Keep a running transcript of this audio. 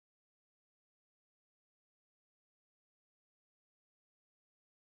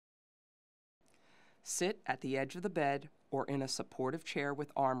Sit at the edge of the bed or in a supportive chair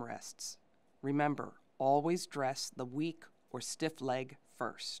with armrests. Remember, always dress the weak or stiff leg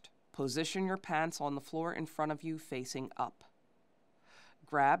first. Position your pants on the floor in front of you facing up.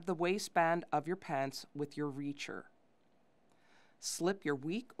 Grab the waistband of your pants with your reacher. Slip your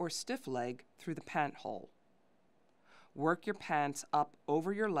weak or stiff leg through the pant hole. Work your pants up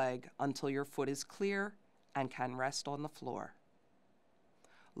over your leg until your foot is clear and can rest on the floor.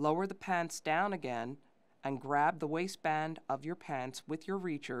 Lower the pants down again and grab the waistband of your pants with your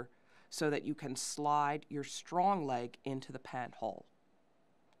reacher so that you can slide your strong leg into the pant hole.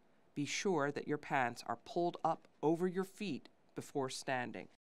 Be sure that your pants are pulled up over your feet before standing.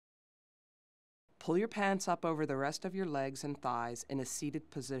 Pull your pants up over the rest of your legs and thighs in a seated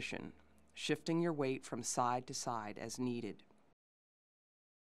position, shifting your weight from side to side as needed.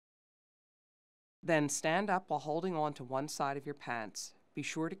 Then stand up while holding on to one side of your pants. Be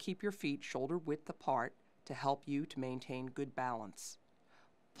sure to keep your feet shoulder width apart to help you to maintain good balance.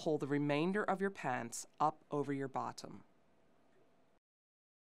 Pull the remainder of your pants up over your bottom.